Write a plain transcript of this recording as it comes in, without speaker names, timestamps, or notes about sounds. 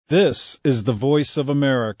This is the voice of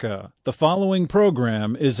America. The following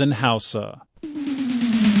program is in Hausa.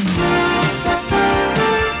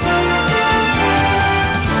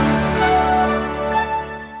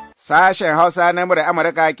 Sashen Hausa na murar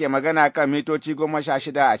Amurka ke magana kan mitoci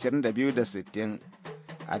 16, 22 da 60.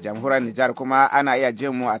 A jamhuriyar Nijar kuma ana iya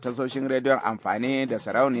jin mu a tasoshin rediyon amfani da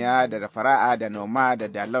sarauniya da fara'a da noma da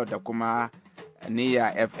dalau da kuma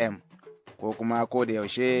niyya FM ko kuma ko da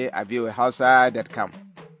yaushe a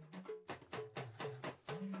voahausa.com.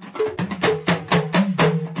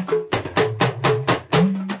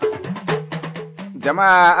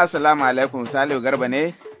 Jama'a assalamu alaikum, Salihu Garba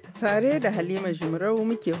ne tare da Halima Jumrau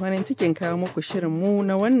muke farin cikin kawo muku shirin mu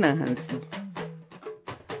na wannan hantsi.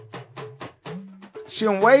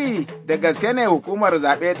 Shin wai da gaske ne hukumar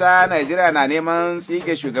zaɓe ta Najeriya na neman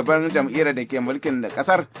tsige shugaban jam'iyyar da ke mulkin da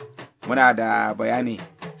ƙasar? Muna da bayani,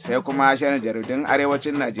 sai kuma shirin jaridun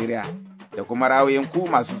arewacin Najeriya da kuma ra'ayoyin ku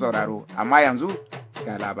masu sauraro, amma yanzu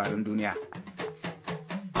ga labarin duniya.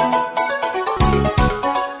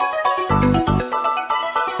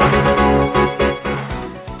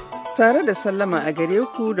 Tare da sallama a gare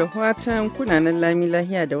ku da fatan kunanan lami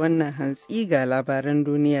lahiya da wannan hantsi ga labaran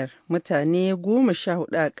duniyar. Mutane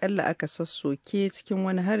 14 akalla aka sassoke cikin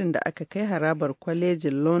wani harin da aka kai harabar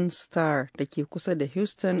kwalejin Lone Star da ke kusa da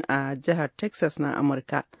Houston a jihar Texas na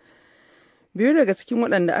Amurka. Biyu daga cikin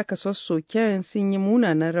waɗanda aka sassoke sun yi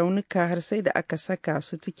munanan raunuka har sai da aka saka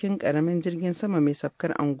su cikin ƙaramin jirgin sama mai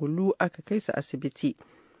safkar angulu aka kai su asibiti.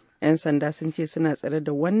 'Yan sanda sun ce suna tsare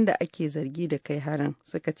da wanda ake zargi da kai harin,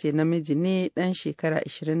 suka ce namiji ne ɗan shekara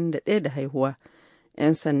 21 da haihuwa.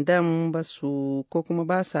 'Yan sandan ba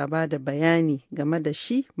sa ba da bayani game da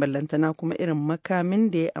shi, ballantana kuma irin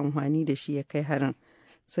makamin da ya amfani da shi ya kai harin.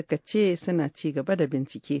 Suka ce suna ci gaba da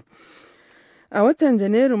bincike. A watan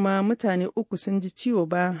Janairu ma mutane 3 sun ji ciwo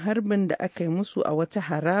bayan harbin da aka yi musu a wata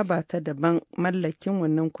haraba ta daban mallakin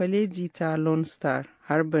wannan kwaleji ta Lone Star.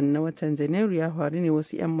 Harbin na watan Janairu ya faru ne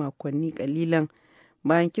wasu 'yan makonni kalilan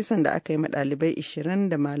bayan kisan da aka yi ma ɗalibai 20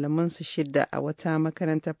 da malamansu 6 a wata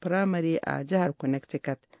makarantar firamare a jihar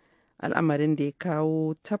Connecticut. Al'amarin da ya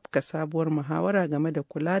kawo tafka sabuwar muhawara game da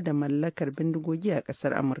kula da mallakar bindigogi a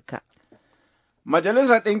ƙasar Amurka.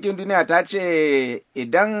 Majalisar Ɗinkin Duniya ta ce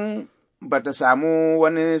idan ba ta samu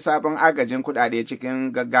wani sabon agajin kuɗaɗe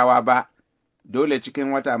cikin gaggawa ba, dole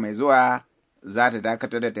cikin wata mai zuwa za ta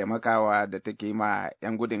dakatar da taimakawa da take ma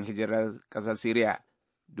 'yan gudun hijirar ƙasar Siriya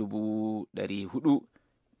 400,000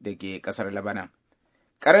 da ke ƙasar Lebanon.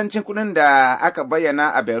 Ƙarancin kuɗin da aka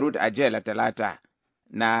bayyana a Beirut a jiya Talata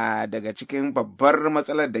na daga cikin babbar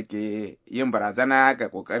matsalar da ke yin barazana ga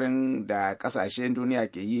ƙoƙarin da ƙasashen duniya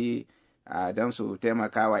ke yi don su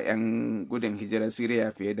taimakawa 'yan gudun hijirar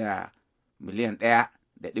Siriya fiye da miliyan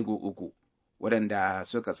 1.3 waɗanda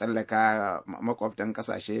suka tsallaka makwabtan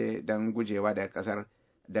ƙasashe don gujewa daga ƙasar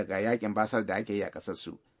daga yakin basar da ake yi a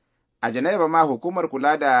ƙasarsu. A Janaiba ma hukumar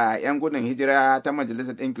kula da 'yan gudun hijira ta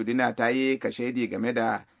Majalisar Ɗinkin Duniya ta yi kashedi game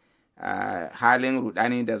da halin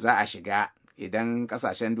rudani da za a shiga idan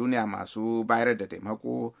ƙasashen duniya masu bayar da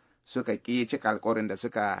taimako suka ƙi cika alkawarin da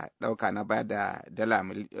suka ɗauka na bayar da dala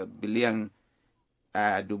biliyan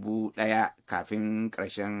 1,000 kafin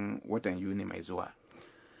ƙarshen watan Yuni mai zuwa.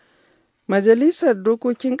 Majalisar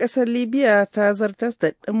Dokokin Ƙasar Libya ta zartas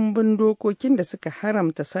da ɗimbin dokokin da suka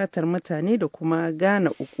haramta satar mutane da kuma gane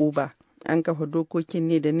ukuba. An kafa dokokin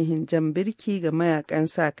ne da nihin jan birki ga mayakan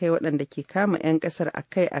sa kai waɗanda ke kama 'yan ƙasar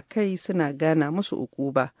akai-akai suna gana musu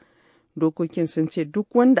ukuba. Dokokin sun ce duk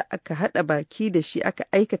wanda aka haɗa baki da shi aka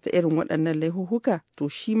aikata irin waɗannan laifuka to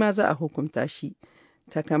shi ma za a hukunta shi.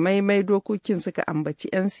 Takamaimai dokokin suka ambaci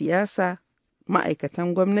 'yan siyasa,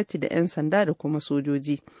 ma'aikatan gwamnati da 'yan sanda da kuma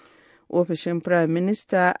sojoji. Ofishin Prime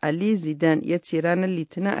Minister Ali Zidane ya ce ranar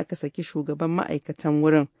Litinin aka saki shugaban ma'aikatan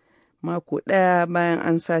wurin mako ɗaya bayan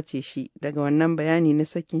an sace shi. Daga wannan bayani na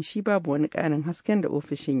sakin shi babu wani ƙarin hasken da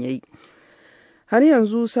ofishin ya yi. Har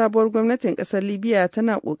yanzu sabuwar gwamnatin ƙasar Libya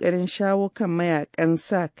tana ƙoƙarin shawo kan mayakan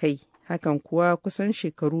sa kai. Hakan kuwa kusan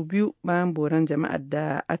shekaru 2 bayan boran jama'ar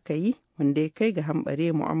da aka yi wanda ya kai ga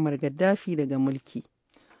hambare Muammar Gaddafi daga mulki.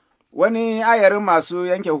 Wani ayarin masu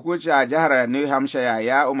yanke hukunci a jihar New Hampshire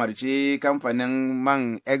ya umarci kamfanin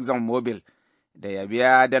man Exxon Mobil da ya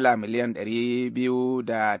biya dala miliyan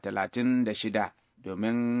 236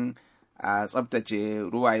 domin a tsabtace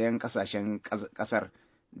ruwayen kasashen kasar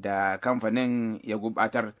da kamfanin ya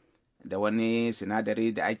gubatar da wani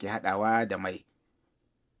sinadari da ake hadawa da mai.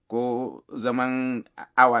 Ko zaman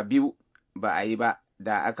awa 2 ba a yi ba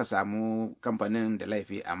da aka samu kamfanin da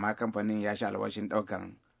laifi, amma kamfanin ya sha alwashin ɗaukar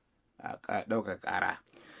ƙara.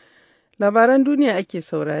 Labaran duniya ake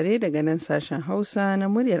saurare daga nan sashen Hausa na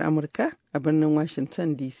muryar Amurka a birnin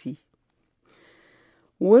Washington DC.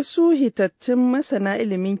 Wasu hitattun masana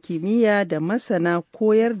ilimin kimiyya da masana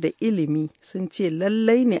koyar da ilimi sun ce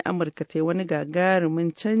lallai ne Amurka ta yi wani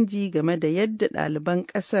gagarumin canji game da yadda ɗaliban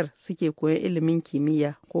ƙasar suke koyon ilimin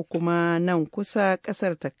kimiyya, ko kuma nan kusa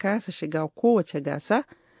ƙasar ta kasa shiga kowace gasa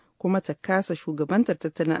kuma ta kasa shugabantar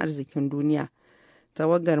tattalin arzikin duniya.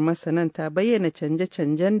 Tawagar masanan ta bayyana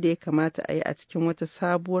canje-canjen da ya kamata a yi a cikin wata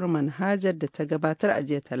sabuwar manhajar da ta gabatar a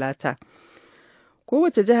jiya Talata.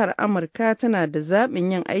 Kowace jihar Amurka tana da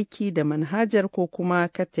zaɓin yin aiki da manhajar ko kuma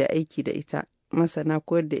kata aiki da ita. Masana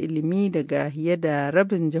koyar da ilimi daga fiye da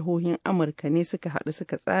rabin jihohin Amurka ne suka haɗu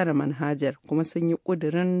suka tsara manhajar, kuma sun yi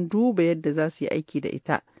ƙudurin duba yadda za su yi aiki da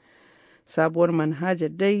ita. Sabuwar manhajar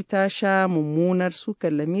dai ta sha mummunar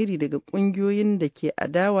sukar lamiri daga ƙungiyoyin da ke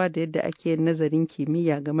adawa da yadda ake nazarin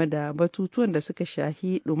kimiyya game da batutuwan da suka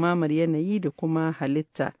shahi ɗumamar yanayi da kuma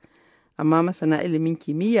halitta. Amma masana ilimin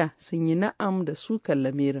kimiyya sun yi na'am da sukar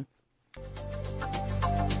lamirin.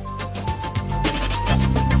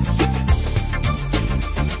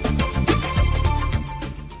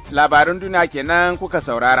 Labaran duniya kenan kuka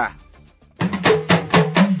saurara.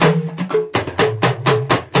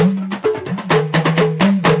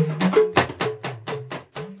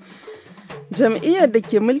 Jam'iyyar da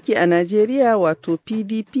ke mulki a Najeriya wato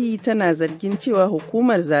PDP tana zargin cewa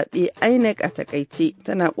hukumar zaɓe INEC a takaice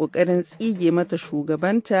tana ƙoƙarin tsige mata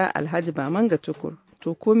shugabanta Alhaji Bamanga Tukur.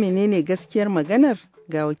 To ko menene gaskiyar maganar?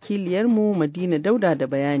 Ga wakiliyarmu Madina Dauda da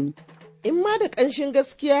bayani. In ma da ƙanshin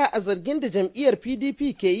gaskiya a zargin da jam'iyyar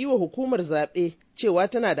PDP ke yi wa hukumar zaɓe cewa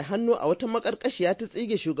tana da hannu a wata maƙarƙashiya ta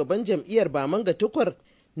tsige shugaban jam'iyyar Bamanga Tukur,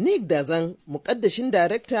 Nick Dazan, muƙaddashin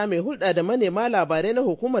darekta mai hulɗa da manema labarai na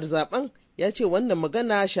hukumar zaɓen, ya ce wannan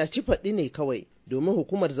magana shaci faɗi ne kawai, domin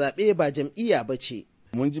hukumar zaɓe ba jam'iyya ba ce.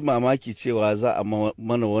 Mun ji mamaki cewa za a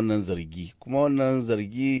mana wannan zargi, kuma wannan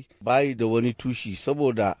zargi bayi da wani tushi,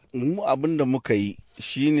 saboda mu abin da muka yi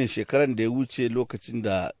shine shekaran da ya wuce lokacin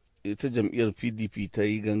da ita jam'iyyar PDP ta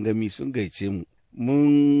yi gangami sun gaice mu.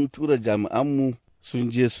 Mun tura jami'anmu sun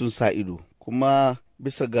je sun sa ido, kuma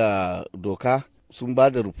bisa ga doka sun ba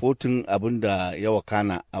da rufotin abin da ya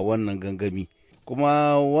wakana a wannan gangami.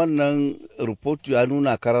 Kuma wannan rufotu ya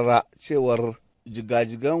nuna karara cewar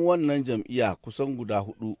jigajigan wannan jam'iyya kusan guda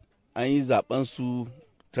 4 an yi zaben su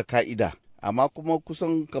ta ka'ida, amma kuma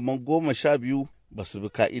kusan kamar 12 ba su bi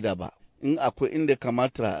ka'ida ba. In akwai inda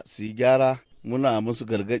kamata su yi gyara, muna musu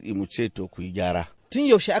gargaɗi mu ce to ku yi gyara. Tun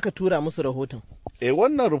yaushe aka tura musu rahoton?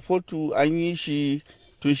 Wannan rahoto an yi shi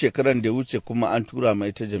tun shekaran da ya wuce, kuma an tura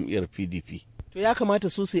mai ta jam'iyyar PDP. To ya kamata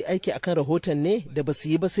su yi aiki akan rahoton ne da ba su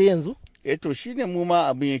yi ba sai yanzu? To shine mu ma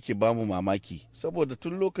abin yake bamu mamaki, saboda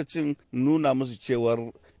tun lokacin nuna musu cewar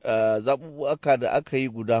zaɓuɓɓuka da aka yi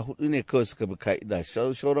guda 4 ne kawai suka bi ka'ida,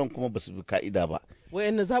 shauran kuma ba su bi ka'ida ba.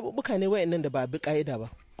 Wayannan zaɓuɓɓuka ne wayannan da ba bi ka'ida ba?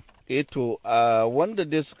 Wanda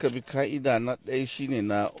dai suka bi ka'ida na ɗaya shine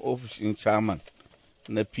na ofishin chairman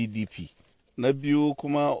na PDP, na biyu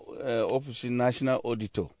kuma ofishin national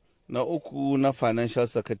auditor, na uku na financial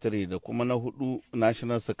secretary, da kuma na 4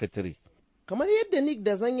 national secretary. Kamar yadda Nick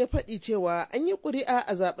Dazan ya faɗi cewa an yi ƙuri'a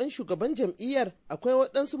a zaben shugaban jam'iyyar, akwai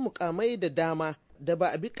waɗansu mukamai da dama da ba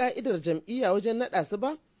a bi ƙa'idar jam'iyya wajen naɗa su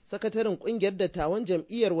ba. Sakataren ƙungiyar dattawan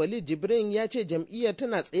jam'iyyar Walid Jibrin ya ce jam'iyyar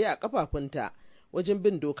tana tsaye a ƙafafunta wajen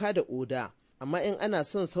bin doka da oda, amma in ana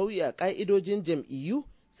son sauyi a ƙa'idojin jam'iyyu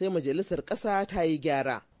sai majalisar ƙasa ta yi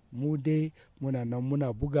gyara. Mu dai muna nan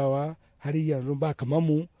muna bugawa har yanzu ba kamar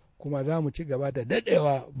mu, kuma za mu ci gaba da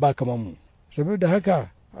daɗewa ba kamar mu. Saboda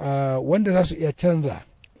haka wanda za su iya canza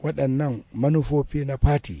waɗannan manufofi na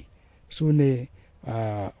fati su ne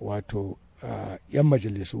wato 'yan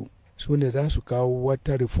majalisu, su ne za su kawo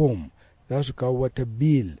wata reform, za su kawo wata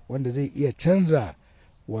bill wanda zai iya canza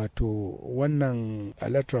wato wannan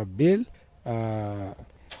electoral bill.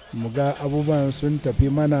 Mu ga abubuwan sun tafi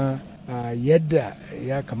mana yadda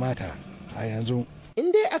ya kamata a yanzu.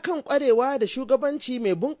 In dai akan kwarewa da shugabanci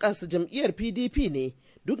mai bunƙasa jam'iyyar PDP ne,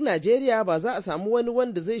 duk Najeriya ba za a samu wani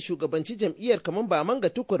wanda zai shugabanci jam'iyyar kamar Bamanga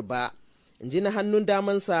Tukur ba, in ji na hannun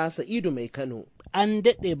damansa Sa'idu Mai Kano. An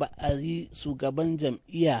daɗe ba a yi shugaban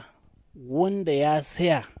jam'iyya wanda ya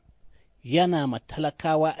saya yana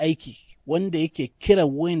matalakawa aiki, wanda yake kira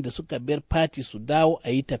wayanda suka bar fati su dawo a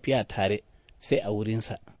yi tafiya tare sai a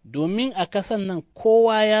wurinsa. Domin a kasan nan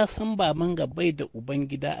kowa ya san Bamanga bai da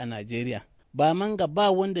ubangida a Najeriya. Bamanga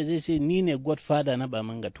ba wanda zai ce ni ne godfather na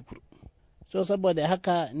Bamanga Tukur. So saboda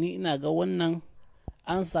haka ni ina ga wannan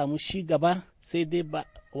an samu shi gaba, sai dai ba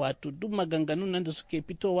wato duk maganganun nan da suke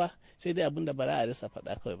fitowa sai dai abin da ba za a rasa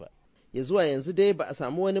faɗa kawai ba. Ya zuwa yanzu dai ba a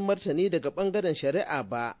samu wani martani daga ɓangaren shari'a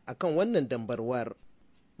ba akan wannan dambarwar.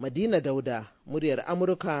 Madina Dauda, muryar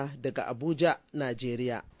Amurka daga Abuja,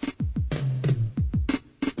 Najeriya.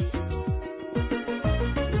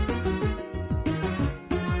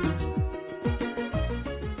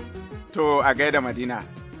 To a gaida Madina.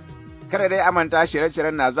 Kada dai amanta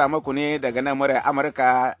shirye-shiryen na zuwa muku ne daga nan muryar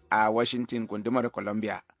Amurka a Washington gundumar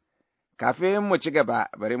Columbia. Kafin mu ci gaba,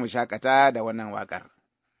 bari mu shakata da wannan waƙar.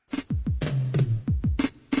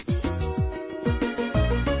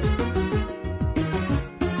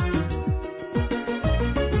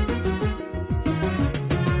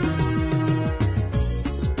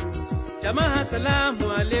 Jama'a salamu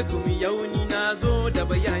alaikum, yau ni na zo da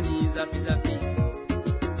bayani zafi-zafi.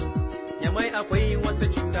 Yamai akwai wata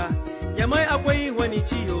cuta, yamai akwai wani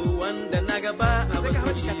ciwo wanda na gaba a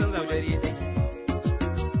wasu shi dare ɗai.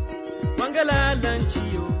 Wangalalan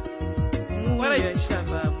ciwo, mu ya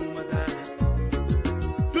shafa mu maza.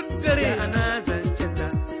 Duk dare ana zancen ta,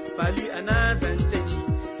 bali ana zancen shi,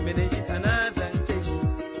 menenjit ana zancen shi.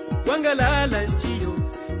 Wangalalan ciwo,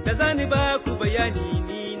 da zani ba ku bayani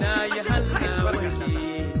ni na yi halna warke.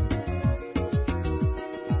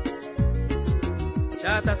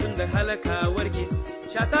 Shata tun da halaka warke,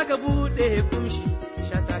 shata ka buɗe kumshi,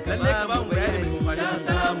 shata ka ba mu bayani.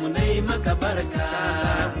 Shata mu nai maka barka,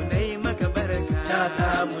 shata mu nai maka barka, shata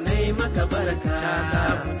mu nai maka barka, shata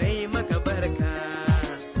mu nai maka barka.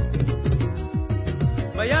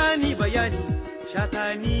 Bayani bayani, shata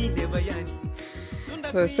ni da bayani.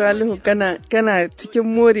 To Salihu kana cikin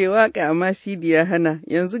morewa ka amma Sidi ya hana.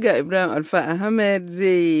 Yanzu ga Ibrahim Alfa Ahmed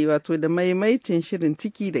zai wato da maimaitin shirin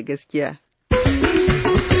ciki da gaskiya.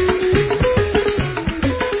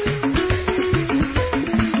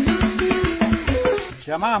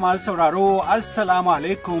 Jama'a masu sauraro, Assalamu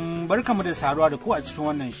alaikum, barkamu da saduwa da ku a cikin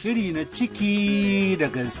wannan shiri na ciki da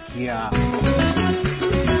gaskiya.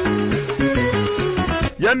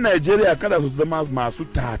 Yan Najeriya kada su zama masu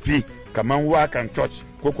tafi kamar wakan church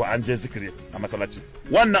ko ko an je zikiri a masallaci.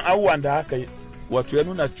 Wannan abubuwan da haka yi, wato ya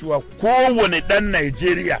nuna cewa kowane ɗan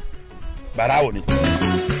Najeriya barawo ne.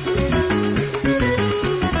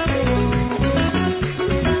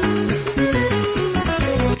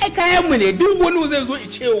 Kayanmu ne duk wani zai zo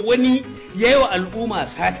ce wani ya yi wa al'umma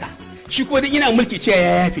sata shi ko ina mulki ce ya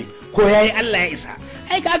yafe ko ya yi Allah ya isa.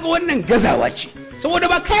 Ai kaga wannan gazawa ce saboda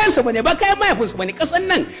ba kayansa bane ba kayan mahaifinsa bane, kasan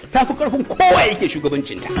nan ta fi karfin kowa yake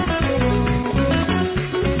shugabancinta.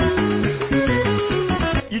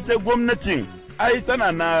 Ita gwamnatin ai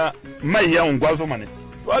tana na mai yawan gwazoma ne.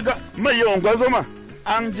 Waga mai yawan gwazoma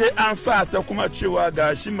an je an sa ta kuma cewa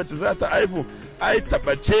ga shi mace za ta haifu, ai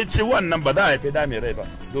tabbace ce wannan ba za a haife da mai rai ba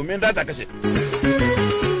domin za ta kashe.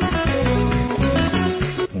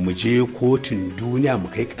 Mu je kotun duniya mu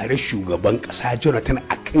kai ƙarar shugaban ƙasa Jonathan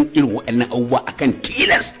akan irin waɗannan abubuwa akan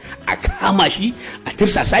tilas a kama shi a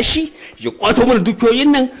tirsasa shi ya kwato mana dukiyoyin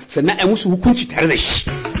nan sannan a yi musu hukunci tare da shi.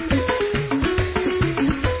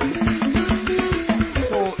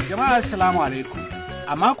 To jama'a assalamu alaikum.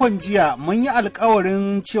 A makon jiya mun yi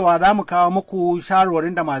alkawarin cewa za mu kawo muku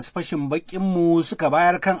shawarwarin da masu fashin baƙinmu suka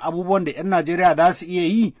bayar kan abubuwan da 'yan Najeriya za su iya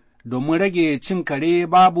yi domin rage cin kare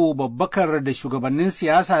babu babbakar da shugabannin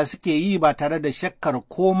siyasa suke yi ba tare da shakkar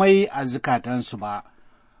komai a zukatansu ba.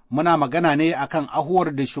 Muna magana ne akan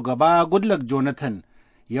ahuwar da shugaba Goodluck Jonathan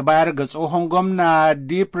ya bayar ga tsohon gwamna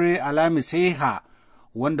Dipre Alamiseha,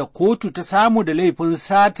 wanda kotu ta samu da laifin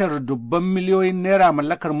satar dubban miliyoyin naira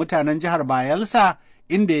mallakar mutanen jihar Bayelsa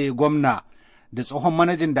inda ya gwamna, da tsohon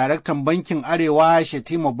manajin daraktan bankin Arewa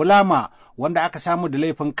Shetima Bulama wanda aka samu da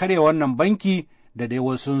laifin kare wannan banki da dai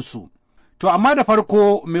wasunsu. To amma da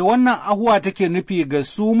farko me wannan ahuwa take nufi ga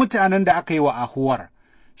su mutanen da aka yi wa ahuwar?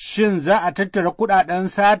 Shin za a tattara kuɗaɗen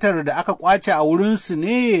satar da aka ƙwace a wurinsu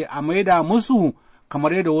ne a maida musu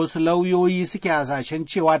kamar yadda wasu lauyoyi suke hasashen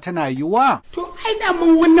cewa tana yiwuwa? To ai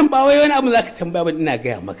daman wannan ba wai wani abu za ka tambaya ba, ina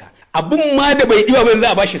gaya maka. Abun ma da bai ɗiba ba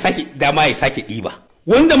za a bashi sake dama ya sake ɗiba.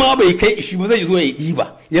 Wanda ma bai kai ishi ba zai zo ya ɗiba.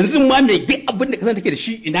 Yanzu ma mai duk abin da kasan take da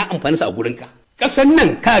shi ina amfaninsa a gurinka. Kasan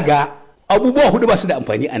nan kaga abubuwa hudu ba su da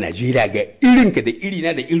amfani a Najeriya ga irinka da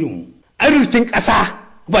irina da irinmu. Arzikin ƙasa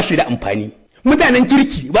ba shi da amfani. Mutanen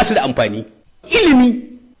kirki ba su da amfani. Ilimi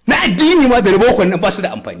na addini ma da ribokon nan ba su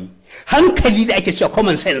da amfani. Hankali da ake cewa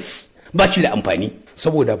common sense ba shi da amfani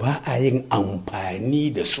saboda ba a yin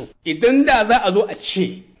amfani da su. Idan da za a zo a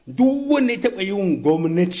ce duk wanda ya taɓa yin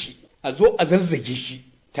gwamnati a zo a zazzage shi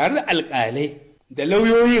tare da alƙalai da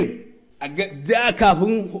lauyoyin da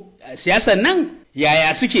kafin siyasar nan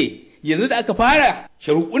yaya suke, yanzu da aka fara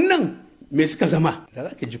shari'un nan me suka zama, da za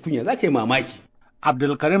ka ji kunya za ka yi mamaki.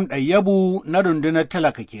 Abdulkarim Ɗayyabu na rundunar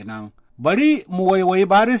talaka kenan. Bari mu waiwayi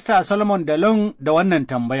barista Solomon Dalon da wannan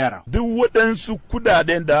tambayar. Duk waɗansu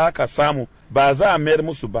kudaden da aka samu ba za a mayar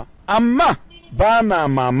musu ba, amma ba na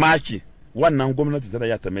mamaki wannan gwamnati tana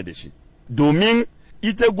ya tame da shi. Domin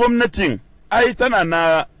ita gwamnatin ai tana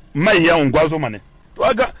na mai yawan gwazoma ne. To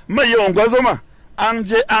aga mai yawan gwazoma an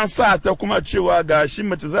je an sa ta kuma cewa ga shi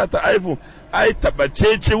mace za ta haifu, ai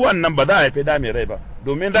tabbace wannan ba za a haife da mai rai ba,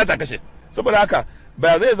 domin za ta kashe. Saboda haka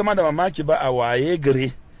ba zai zama da mamaki ba a waye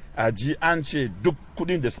gare a ji an ce duk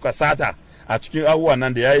kudin da suka sata a cikin abubuwan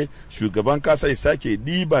nan da ya yi shugaban kasa ya sake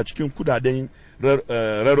ɗiba cikin kudaden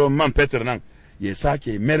raron man fetur nan ya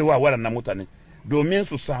sake mayarwa waɗannan mutane domin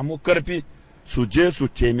su samu karfi su je su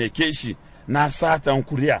taimake shi na satan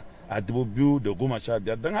kuriya a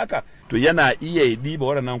 2015. Don haka to yana iya ɗiba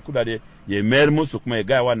waɗannan kudade ya mayar musu kuma ya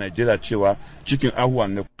gaya wa Najeriya cewa cikin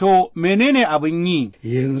abubuwan ne. To menene abin yi?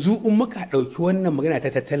 Yanzu in muka ɗauki wannan magana ta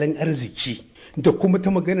tattalin arziki da kuma ta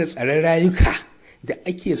maganar tsaron rayuka da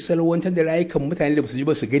ake salwantar da rayukan mutane da ba su ji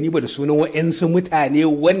ba su gani ba da sunan wa'yansu mutane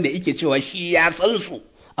wanda yake cewa shi ya san su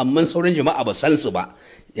amma sauran jama'a ba san su ba.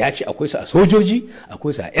 Ya ce akwai su a sojoji,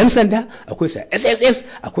 akwai su a 'yan sanda, akwai su a SSS,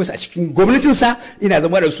 akwai su a cikin gwamnatinsa, ina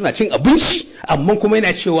zama da suna cin abinci, amma kuma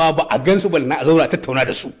yana cewa ba a gansu ba na zauna tattauna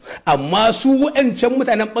da su. Amma su wa'ancan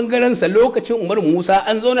mutanen bangaren sa lokacin Umar Musa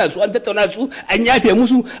an zauna su an tattauna su, an yafe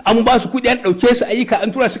musu, an ba su kuɗi an ɗauke su ayyuka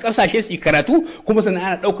an tura su ƙasashe su yi karatu, kuma sannan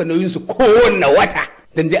ana ɗaukar nauyin su kowanne wata.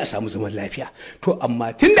 Dan dai a samu zaman lafiya. To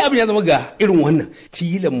amma tun da abin ya zama ga irin wannan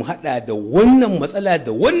tilan mu haɗa da wannan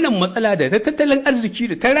matsala da ta tattalin arziki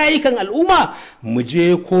da ta rayukan al'umma mu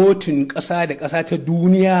je kotun ƙasa da ƙasa ta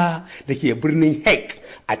duniya da ke birnin Hague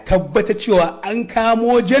a tabbata cewa an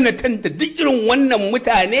kamo Jonathan da duk irin wannan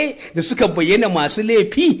mutane da suka bayyana masu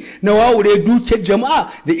laifi na wawure dukiyar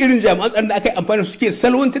jama'a da irin jami'an tsaron da aka yi amfani suke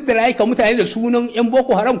salwantar da rayukan mutane da sunan 'yan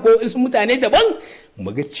Boko Haram ko wasu mutane daban.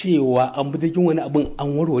 Muga cewa an bi wani abin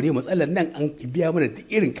an warware matsalar nan an biya mana da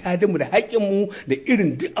irin kadinmu da haƙƙinmu da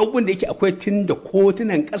irin duk abubuwan da yake akwai tun da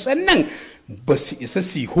kotunan ƙasar nan ba su isa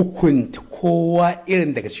su hukunta kowa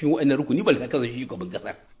irin daga cikin waɗannan rukuni ba ta kasa shi gaban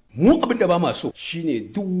ƙasar. Mu abin da ba ma so shine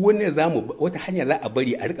duk wani wata hanya za a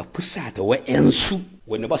bari a rika fusata wa'yansu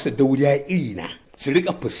wanda ba su dauriya iri na su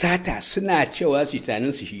rika fusata suna cewa su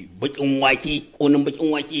tunanin su shi bakin wake ƙonin bakin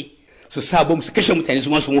wake su sa bom su kashe mutane su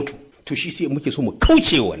ma su mutu. To shi sai muke so mu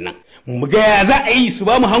kauce wannan mu ga ya za a yi su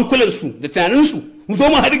ba mu hankulansu da tunaninsu mu zo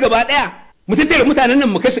mu haɗu gaba ɗaya mu tattara mutanen nan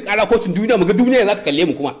mu kai su ƙara kotun duniya mu ga duniya za ta kalle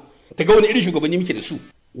mu kuma ta ga wani irin shugabanni muke da su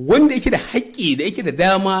wanda yake da haƙƙi da yake da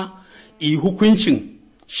dama yi hukuncin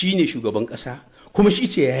shine shugaban ƙasa kuma shi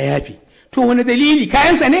ce ya yafe to wani dalili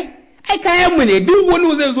kayansa ne ai kayanmu ne duk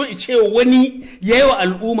wani zai zo ce wani ya yi wa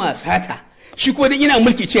al'umma sata shi ko da ina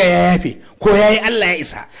mulki ce ya yafe ko ya yi Allah ya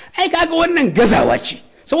isa ai kaga wannan gazawa ce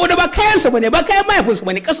saboda ba kayansa bane ba kayan mahaifinsa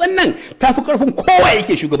bane kasan nan ta fi karfin kowa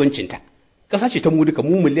yake shugabancinta kasa ce ta mu duka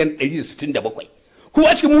mu miliyan 167 kuma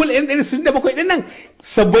a cikin mu miliyan 167 din nan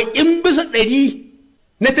 70%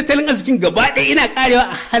 na tattalin arzikin gaba ɗaya ina karewa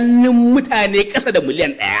a hannun mutane ƙasa da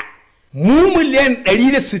miliyan 1 mu miliyan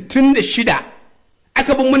 166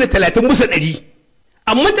 aka bin mana 30%.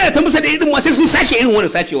 Amma 30% din ma sai sun sace irin wannan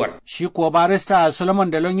sacewar. Shi kuwa barista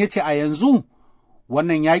Solomon Dalon ya ce a yanzu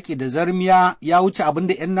wannan yaƙi da zarmiya ya wuce abin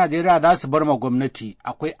da 'yan Najeriya za su bar ma gwamnati,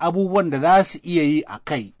 akwai abubuwan da za su iya yi a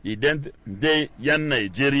kai. Idan dai 'yan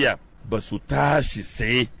Najeriya ba su tashi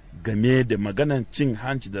sai game da maganan cin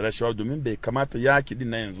hanci da rashawa domin bai kamata yaƙi din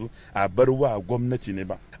na yanzu a bar wa gwamnati ne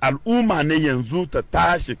ba. Al'umma ne yanzu ta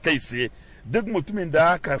tashi kai sai duk mutumin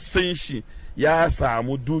da aka san shi ya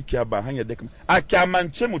samu dukiya ba hanyar da a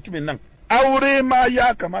kyamance mutumin nan. Aure ma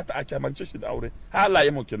ya kamata a kyamance shi da aure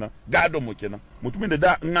halaye mu kenan gadon mu kenan mutumin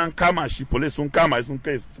da in an kama shi police sun kama sun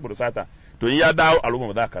kai saboda sata to in ya dawo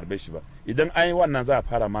al'umma ba za a karbe shi ba idan an yi wannan za a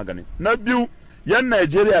fara magani. Na biyu 'yan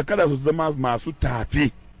Najeriya kada su zama masu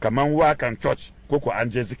tafi kaman wakan church ko an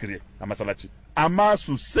je zikiri a masallaci amma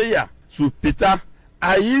su saya su fita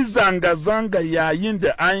a yi zanga-zanga yayin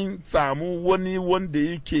da an samu wani wanda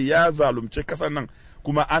yake ya zalunce kasar nan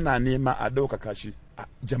kuma ana nema a ɗaukaka shi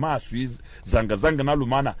jama'a su yi zanga-zanga na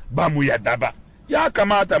lumana ba mu yadda ba. Ya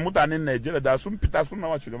kamata mutanen Najeriya da sun fita suna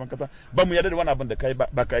wa shugaban kasa ba mu yadda da wani abin da kai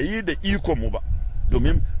ba ka yi da iko mu ba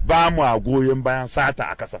domin ba mu a goyon bayan sata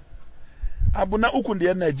a kasa. Abu na uku da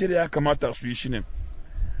 'yan Najeriya kamata su yi shine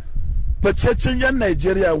facecen 'yan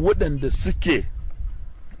Najeriya waɗanda suke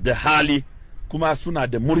da hali kuma suna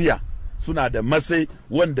da murya suna da matsayi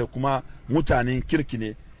wanda kuma mutanen kirki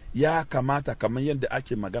ne ya kamata kamar yadda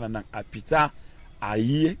ake magana nan a fita a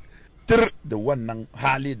yi tir da wannan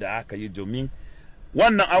hali da aka yi domin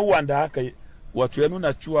wannan abubuwan da aka yi wato ya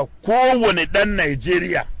nuna cewa kowane ɗan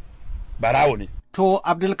Najeriya barawo ne To,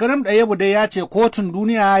 Abdulkarim Ɗayyabu dai ya ce kotun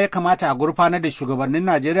duniya ya kamata a gurfanar da shugabannin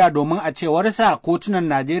Najeriya domin a cewarsa kotunan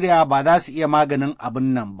Najeriya ba za su iya maganin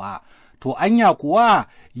abin nan ba. To, anya kuwa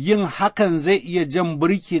yin hakan zai iya jan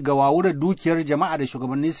birki ga wawurar dukiyar jama'a da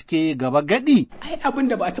shugabanni suke gaba gadi? Ai abin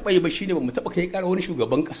da ba a taɓa yi ba shine ba mu taɓa kai ƙara wani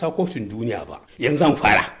shugaban ƙasa kotun duniya ba. Yanzu zan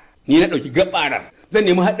fara. Ni na ɗauki gabarar zan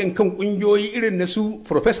nemi haɗin kan ƙungiyoyi irin na su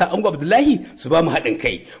Profesa Ango Abdullahi su ba mu haɗin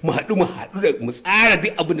kai mu mu tsara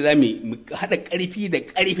duk abin da za mu haɗa ƙarfi da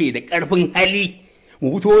ƙarfe da ƙarfin hali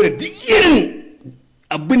mu fito da duk irin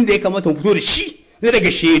abin da ya kamata mu fito da shi na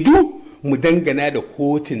daga shaidu mu dangana da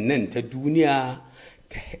kotun nan ta duniya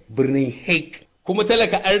ta birnin Hague. Kuma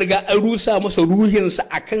talaka an riga an rusa masa ruhinsa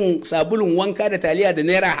akan sabulun wanka da taliya da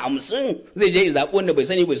naira 50 zai je zaɓi wanda bai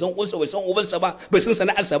sani bai san uwansa bai san ubansa ba bai san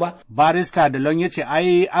sana'arsa ba. Barista Dalon ya ce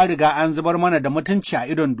ai an riga an zubar mana da mutunci a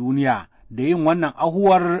idon duniya da yin wannan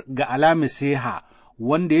ahuwar ga Alami Seha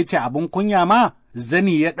wanda ya ce abin kunya ma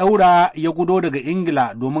zani ya ɗaura ya gudo daga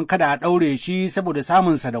Ingila domin kada a ɗaure shi saboda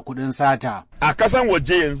samunsa da kuɗin sata. A kasan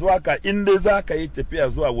waje yanzu haka inda za ka yi tafiya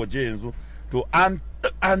zuwa waje yanzu to an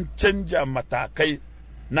canja matakai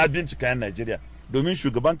na bincika yan Najeriya domin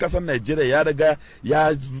shugaban kasar Najeriya ya riga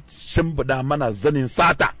ya shimfiɗa mana zanin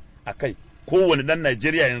sata a kai. Kowane ɗan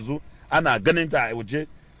Najeriya yanzu ana ganin ta a waje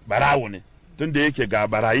barawo ne tun da yake ga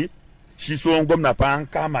barayi. Shi tsohon gwamna fa an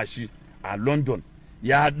kama shi a London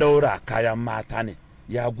ya ɗaura kayan mata ne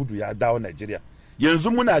ya gudu ya dawo Najeriya.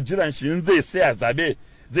 Yanzu muna jiran shi in zai saya zabe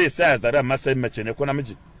a matsayin mace ne ko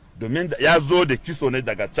namiji domin ya zo da kiso ne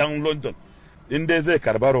daga can London. In dai zai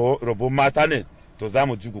karba rabon mata ne to za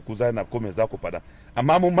mu ji ku Zainab ko me za ku faɗa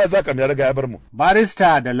amma mun maza kam ya riga ya bar mu.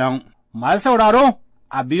 Barista Dalon, masu sauraro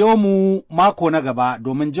a biyo mu mako na gaba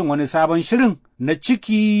domin jin wani sabon shirin na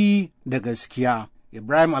ciki da gaskiya.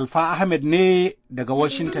 Ibrahim Alfa Ahmed ne daga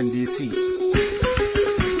Washington DC.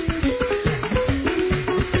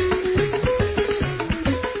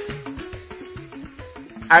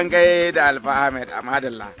 An gaye da Alfa Ahmed a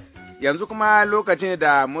madalla. Yanzu kuma lokacin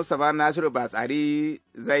da Mustapha Nasiru Batsari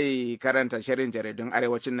zai karanta shirin jaridun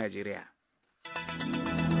Arewacin Najeriya.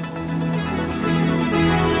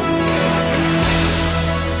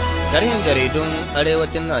 Sharhin jaridun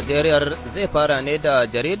Arewacin Najeriya zai fara ne da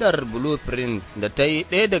jaridar Blueprint da ta yi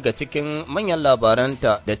ɗaya daga cikin manyan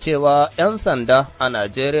labaranta da cewa 'yan sanda a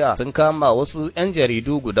Najeriya sun kama wasu 'yan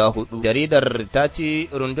jaridu guda 4. Jaridar ta ce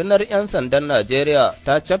rundunar 'yan sandan Najeriya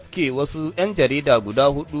ta cafke wasu 'yan jarida guda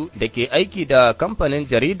 4 da ke aiki da kamfanin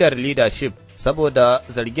jaridar Leadership saboda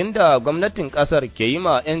zargin da gwamnatin kasar ke yi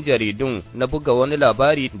ma 'yan jaridun na buga wani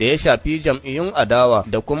labari da ya shafi jam'iyyun adawa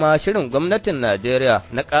da kuma shirin gwamnatin Najeriya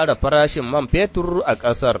na ƙara farashin man fetur a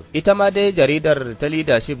ƙasar. Ita ma dai jaridar ta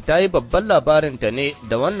Leadership ta yi babban labarinta ne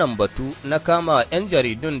da wannan batu na kama 'yan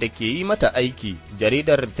jaridun da ke yi mata aiki.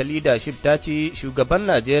 Jaridar ta Leadership ta ce shugaban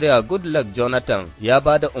Najeriya Goodluck Jonathan ya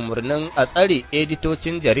ba da umarnin a tsare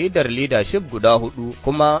editocin jaridar Leadership guda 4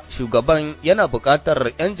 kuma shugaban yana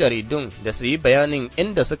buƙatar 'yan jaridun da su yi bayanin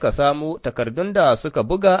inda suka samu takardun da suka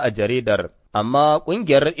buga a jaridar. Amma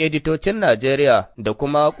ƙungiyar editocin Najeriya da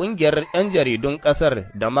kuma ƙungiyar 'yan jaridun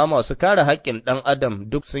ƙasar da ma masu kare haƙƙin ɗan adam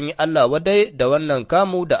duk sun yi Allah wadai da wannan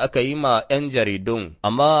kamu da aka yi ma 'yan jaridun.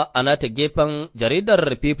 Amma a nata gefen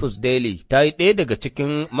jaridar People's Daily ta yi ɗaya daga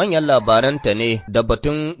cikin manyan labaranta ne da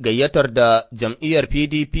batun gayyatar da jam'iyyar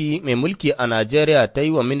PDP mai mulki a Najeriya ta yi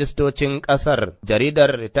wa ministocin ƙasar.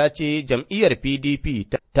 Jaridar ta ce jam'iyyar PDP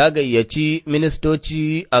ta gayyaci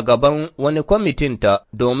ministoci a gaban wani kwamitinta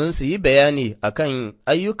domin su yi bayani akan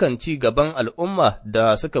ayyukan ci gaban al'umma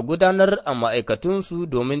da suka gudanar a ma'aikatunsu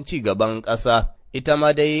domin ci gaban ƙasa. Ita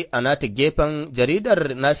ma dai a nata gefen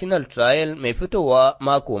jaridar National Trial mai fitowa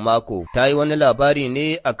mako-mako ta yi wani labari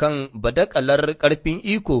ne akan badakalar ƙarfin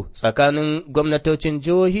iko tsakanin gwamnatocin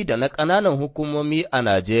jihohi da na ƙananan hukumomi a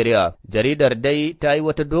Najeriya. Jaridar dai ta yi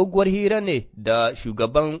wata doguwar hira ne da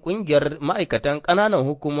shugaban ƙungiyar ma'aikatan ƙananan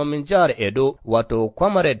hukumomin jihar Edo wato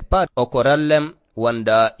Comrade Pat Okorallem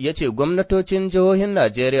wanda ya ce gwamnatocin jihohin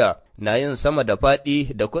Najeriya na yin sama da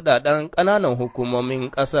faɗi da kuɗaɗen ƙananan hukumomin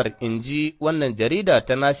ƙasar, in ji wannan jarida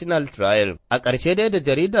ta National Trial. A ƙarshe dai da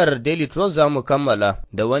jaridar Daily Trust za mu kammala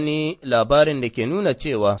da wani labarin da ke nuna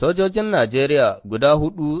cewa sojojin Najeriya guda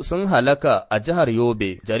 4 sun halaka a jihar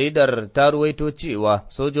Yobe. Jaridar ta ruwaito cewa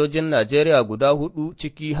sojojin Najeriya guda 4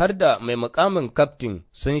 ciki har da mai mukamin kaftin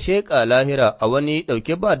sun sheƙa lahira a wani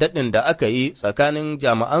ɗauke ba daɗin da aka yi tsakanin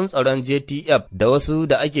jami'an tsaron JTF da wasu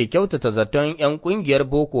da ake kyautata zaton 'yan ƙungiyar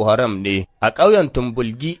Boko Haram Dam ne a ƙauyen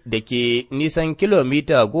Tumbulgi da ke nisan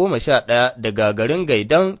kilomita 11 daga garin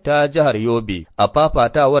Gaidan ta jihar Yobe. A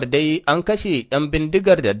fafatawar dai an kashe 'yan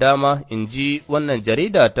bindigar da dama, in ji wannan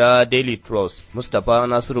jarida ta Daily Trust. Mustapha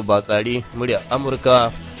Nasiru Batsari, murya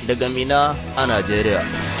Amurka daga Mina a Najeriya.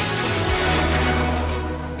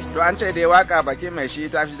 To an ce dai waka baki mai shi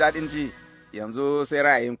ta fi daɗin ji, yanzu sai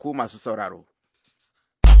ra'ayin ku masu sauraro.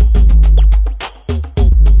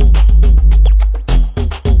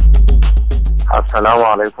 Assalamu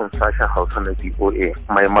alaikum sashen Hausa na BOA.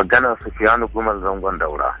 Mai magana Sufiyanu Gumal Zangon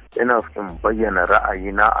Daura. Ina son bayyana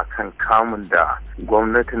ra'ayina akan kamun da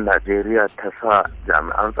gwamnatin Najeriya ta sa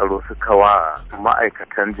jami'an tsaro suka wa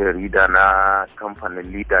ma'aikatan jarida na kamfanin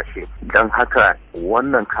leadership. Don haka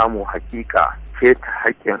wannan kamu hakika ce ta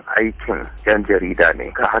haƙƙin aikin 'yan jarida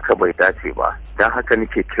ne, ka haka bai dace ba. Don haka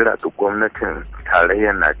nake kira ga gwamnatin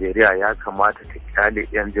tarayyar Najeriya ya kamata ta kyale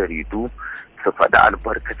 'yan jaridu su faɗi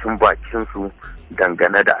albarkacin bakinsu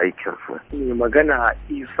dangane da aikinsu. Mai magana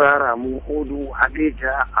Isa Ramu Hudu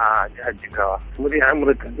Hadeja a jihar Jigawa. Muryar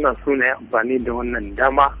Amurka suna so na yi amfani da wannan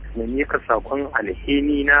dama na miƙa saƙon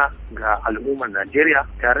alheri na ga al'ummar Najeriya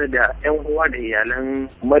tare da 'yan uwa da iyalan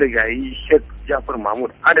marigayi Sheikh Jafar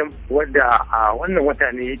Mahmud Adam wadda a wannan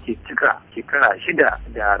wata ne yake cika shekara 6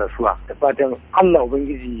 da rasuwa. Da fatan Allah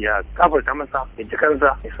Ubangiji ya gafarta masa, ya ji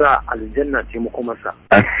kansa, ya sa aljanna taimako masa.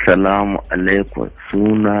 Assalamu alaikum,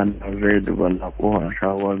 suna na Zaidu Bala Kowa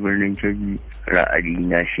Sabuwar Birnin Kebbi. Ra'ayi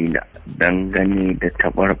na shi na dangane da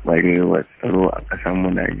taɓarɓarewar tsaro a ƙasar mu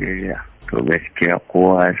Najeriya. To gaskiya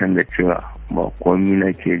kowa ya san da cewa ba komi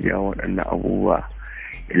na ke jawo waɗannan abubuwa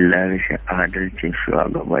illa rashin adalcin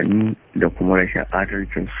shugabanni da kuma rashin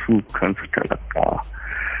adalcin su kansu talakawa.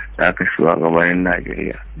 Da aka shugabannin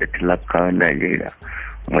Najeriya da talakawan Najeriya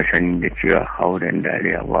masani da cewa hauren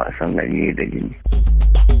dariya ba a san gani da gini.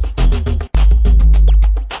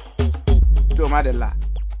 To madalla,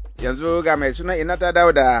 yanzu ga mai suna ina ta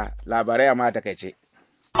dawo da labarai amma takaice.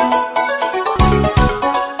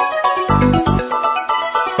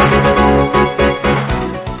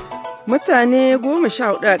 Mutane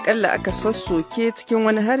 14 akalla aka sassoke cikin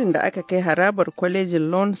wani harin da aka kai harabar kwalejin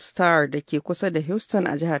Lone Star da ke kusa da Houston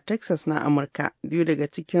a jihar Texas na Amurka. 2 daga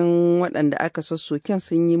cikin waɗanda aka sassoken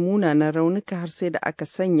sun yi munanan raunuka har sai da aka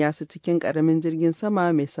sanya su cikin ƙaramin jirgin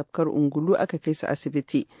sama mai sabkar ungulu aka kai su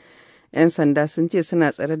asibiti. 'Yan sanda sun ce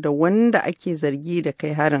suna tsare da wanda ake zargi da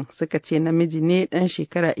kai harin, suka ce namiji ne ɗan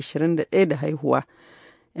shekara 21 da haihuwa.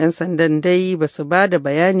 'Yan sandan dai ba su ba da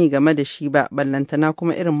bayani game da shi ba, ballantana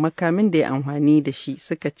kuma irin makamin da ya amfani da shi,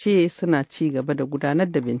 suka ce suna ci gaba da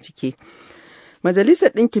gudanar da bincike.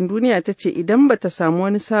 Majalisar Ɗinkin Duniya ta ce idan ba ta samu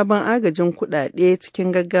wani sabon agajin kuɗaɗe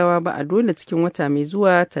cikin gaggawa ba a dole cikin wata mai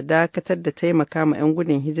zuwa ta dakatar da taimaka ma 'yan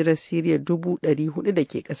gudun hijirar Siriya 400,000 da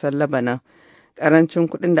ke ƙasar Lebanon. Karancin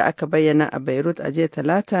kuɗin da aka bayyana a Beirut a jiya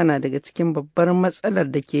Talata na daga cikin babbar matsalar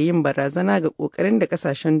da ke yin barazana ga ƙoƙarin da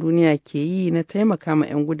ƙasashen duniya ke yi na taimaka ma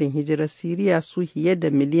 'yan gudun hijirar Siriya su fiye da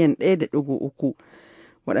miliyan 1.3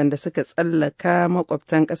 waɗanda suka tsallaka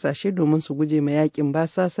makwabtan ƙasashe domin su guje ma yakin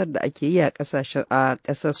basasar da ake yi a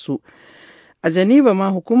ƙasarsu. A Geneva ma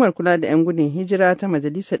hukumar kula da 'yan gudun hijira ta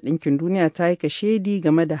Majalisar Ɗinkin Duniya ta yi kashedi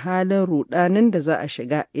game da halin rudanin da za a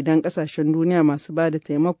shiga idan ƙasashen duniya masu ba da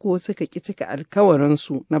taimako suka ƙi cika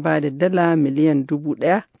alkawarinsu na ba da dala miliyan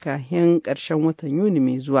 1,000 kafin ƙarshen watan Yuni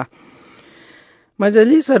mai zuwa.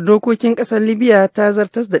 Majalisar Dokokin ƙasar Libya ta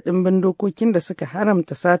zartas da ɗimbin dokokin da suka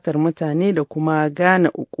haramta satar mutane da kuma gane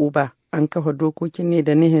uquba. An kafa dokokin ne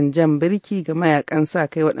da nihin jan birki ga mayakan sa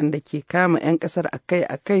kai waɗanda ke kama 'yan ƙasar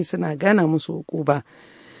akai-akai suna gana musu uquba.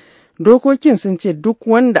 Dokokin sun ce duk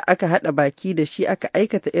wanda aka haɗa baki da shi aka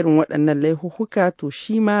aikata irin waɗannan laifuka to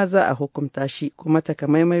shi ma za a hukunta shi, kuma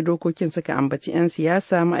takamaimai dokokin suka ambaci 'yan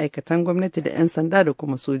siyasa, ma'aikatan gwamnati da 'yan sanda da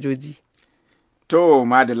kuma sojoji. To,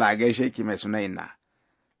 madala gaishe ki mai suna Inna.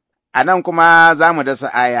 A nan kuma za mu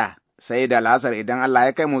dasa aya, sai da lasar idan Allah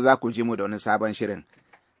ya kai mu za ku ji mu da wani sabon shirin.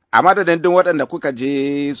 A madadin duk waɗanda kuka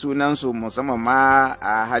je sunansu musamman ma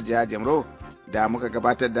a Hajiya Jimro da muka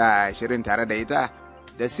gabatar da shirin tare da ita,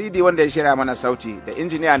 da CD wanda ya shirya mana sauti da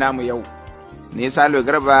injiniya namu yau, ni Salo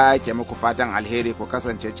Garba ke muku fatan alheri ku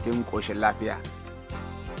kasance cikin ƙoshin lafiya.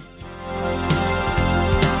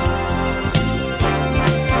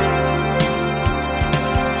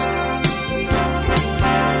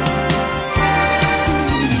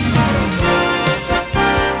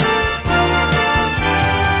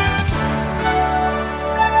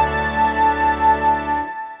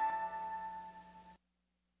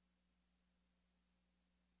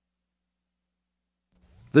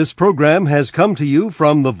 This program has come to you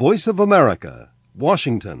from the Voice of America,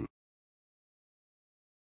 Washington.